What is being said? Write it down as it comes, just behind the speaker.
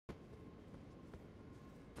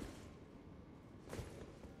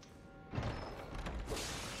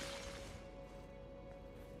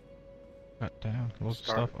Down, loads of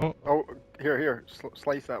Start. stuff. Oh, Oh, here.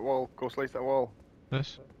 Slice that wall. Go slice that wall.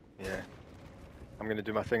 this. Yeah. I'm gonna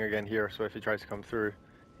do my thing again here, so if he tries to come through,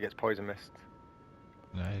 he gets poison mist.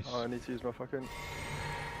 Nice. Oh, I need to use my fucking...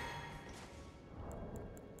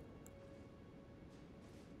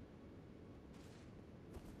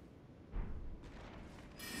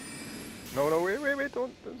 No, wait,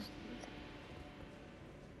 don't...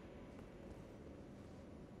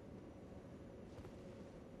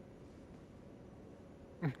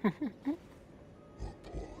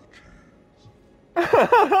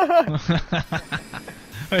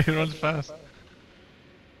 He runs fast.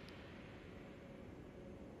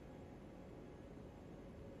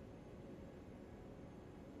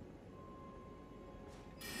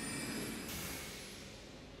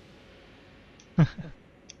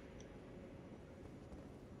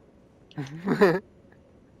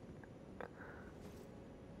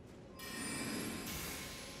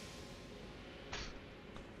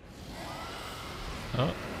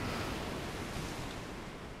 Oh.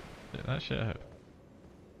 Get that shit out.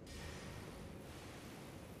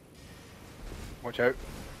 Watch out.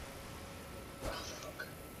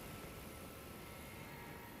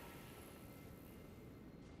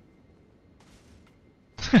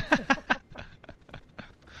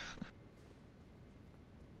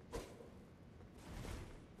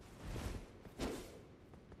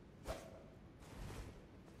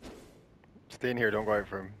 Stay in here, don't go out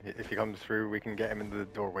for him. If he comes through, we can get him into the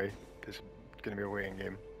doorway. It's gonna be a waiting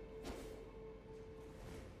game.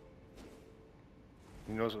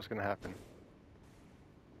 He knows what's gonna happen.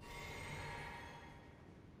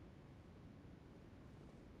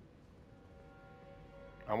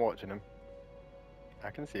 I'm watching him.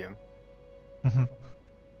 I can see him.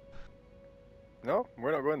 No,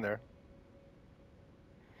 we're not going there.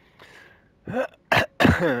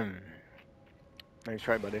 Nice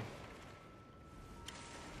try, buddy.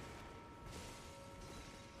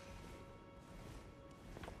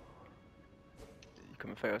 You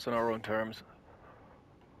can fight us on our own terms.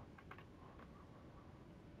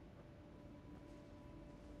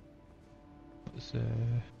 What's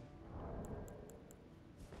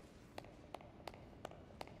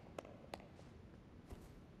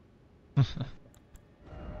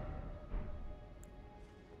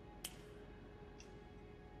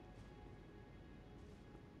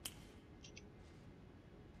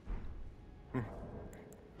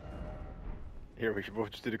Here, we should both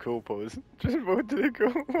just do the cool pose. Just both do the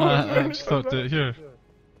cool pose. I just thought that here.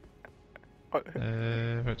 What?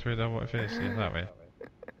 Which way do I want to face? Yeah, that way.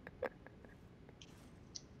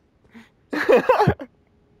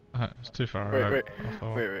 It's too far out. Wait,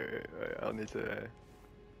 I'll need to...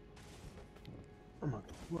 Oh my god,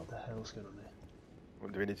 what the hell's going on here?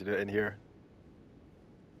 What do we need to do it in here?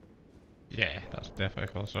 Yeah, that's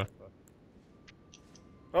definitely closer.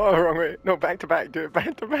 Oh, wrong way. No, back to back. Do it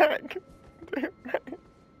back to back. Do it back.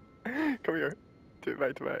 Come here. Do it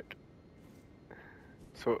back to back.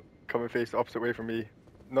 So, come and face the opposite way from me.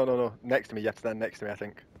 No. Next to me. You have to stand next to me, I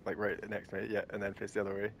think. Like right next to me. Yeah, and then face the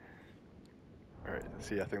other way. Alright,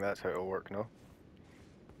 see, I think that's how it'll work, no?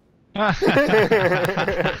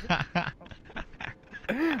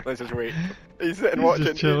 Let's just wait. He's sitting watching.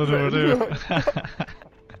 Just chilling over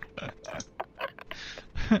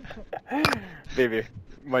there. Baby,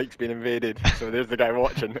 Mike's been invaded, so there's the guy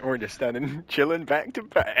watching. We're just standing, chilling back to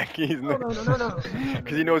back. He's No.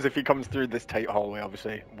 Because he knows if he comes through this tight hallway,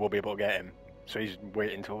 obviously, we'll be able to get him. So he's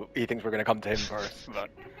waiting until he thinks we're going to come to him first. But...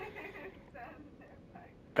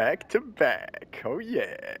 Back to back. Oh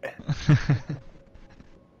yeah.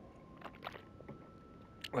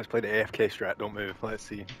 Let's play the AFK strat. Don't move. Let's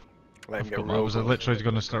see. Let him get I was rolled. literally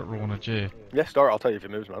going to start rolling a J. Yeah, start. I'll tell you if he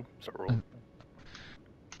moves, man. Start rolling.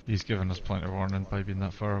 He's given us plenty of warning by being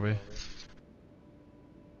that far away.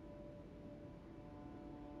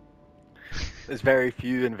 There's very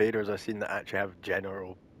few invaders I've seen that actually have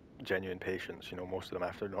genuine patience. You know, most of them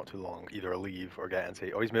after not too long either leave or get and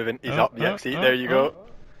say, "Oh, he's moving. He's up. Yep, see, there you go."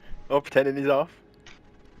 Oh, pretending he's off.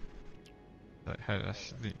 Like how to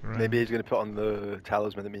sneak around. Maybe he's going to put on the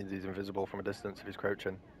talisman that means he's invisible from a distance if he's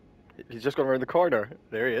crouching. He's just gone around the corner.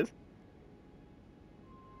 There he is.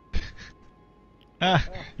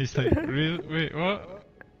 He's like, really? Wait, what?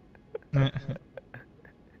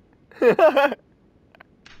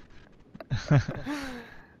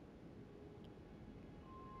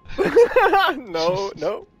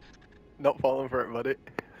 No, not falling for it, buddy.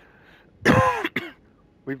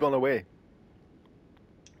 We've gone away.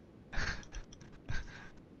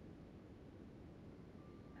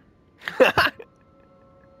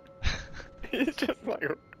 He's just like...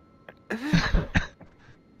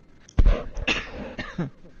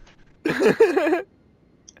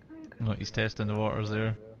 Look, he's testing the waters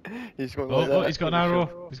there. He's going Oh, like that. oh, he's got an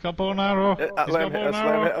arrow. He's got a bow and arrow. He's Let got a him bow hit and us,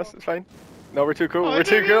 let him hit arrow. us, it's fine. No, we're too cool, Oh, we're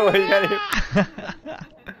too cool. You can't even...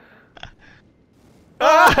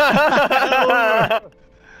 That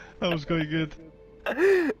was quite good.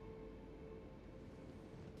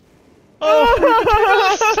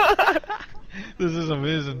 Oh, this is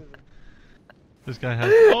amazing. This guy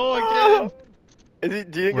has. Oh, again! Is he,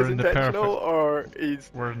 do you think We're it's in the intentional, perfect- or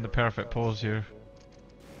he's... We're in the perfect pose here.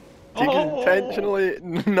 Do you think he's Oh! intentionally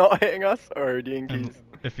not hitting us, or do you think And he's...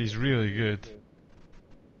 if he's really good.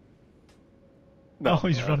 No. Oh,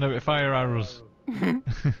 he's run out of fire arrows.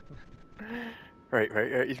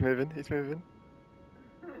 Right, he's moving, he's moving.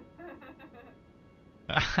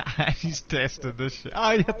 He's tested this shit.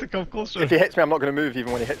 Ah, you have to come closer. If he hits me, I'm not going to move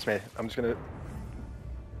even when he hits me. I'm just going to...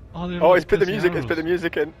 there Oh, are he's put the pissy music, he's put the arrows.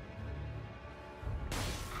 music in.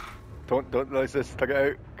 Don't let's just tug it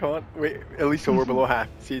out. Come on, wait, at least so we're below half.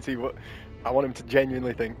 See what... I want him to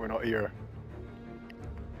genuinely think we're not here.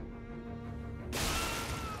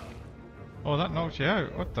 Oh, that knocked you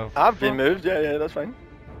out. What the I've fuck? been moved, yeah, that's fine.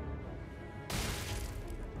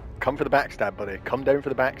 Come for the backstab, buddy. Come down for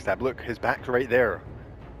the backstab. Look, his back's right there.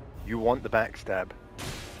 You want the backstab.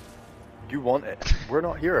 You want it. We're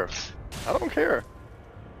not here. I don't care.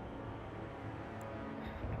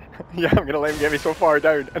 Yeah, I'm gonna let him get me so far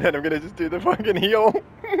down, and then I'm gonna just do the fucking heal.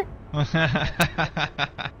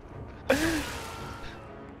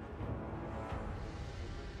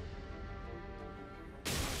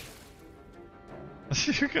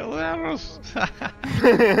 You got the arrows.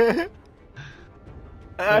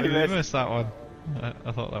 Ah, he You missed. missed that one.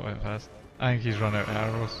 I thought that went fast. I think he's run out of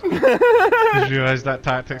arrows. He's realised that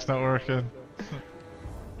tactic's not working.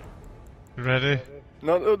 You ready?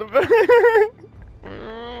 No, Look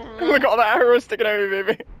at all the arrows sticking out of me,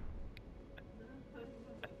 baby.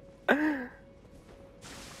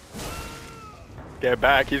 Get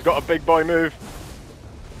back, he's got a big boy move.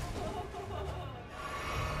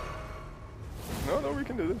 No, we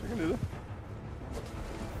can do this, we can do this.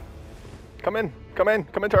 Come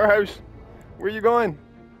into our house. Where are you going?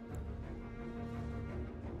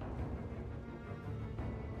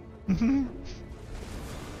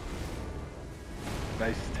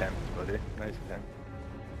 Nice attempt, buddy, nice attempt.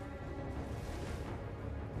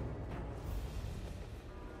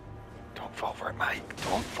 Don't fall for it, Mike,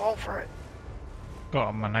 don't fall for it. Got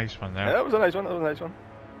him a nice one there. Yeah, that was a nice one, that was a nice one.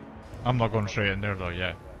 I'm not going straight in there though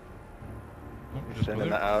yet. Oh, just go Sending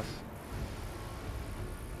there. that ass.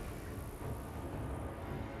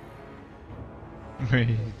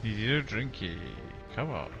 You drinky.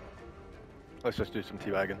 Come on. Let's just do some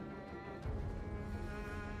teabagging.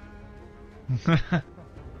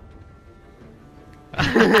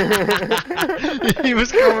 He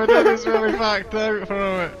was coming in, he's really backed out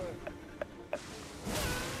from it.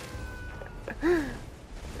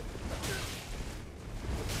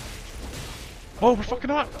 Oh, we're fucking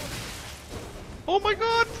up! Oh my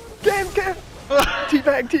god! Get him!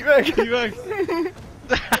 Teabag! Teabag!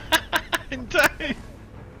 In time!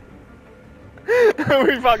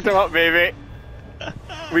 We fucked him up, baby!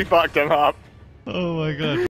 We fucked him up. Oh my god.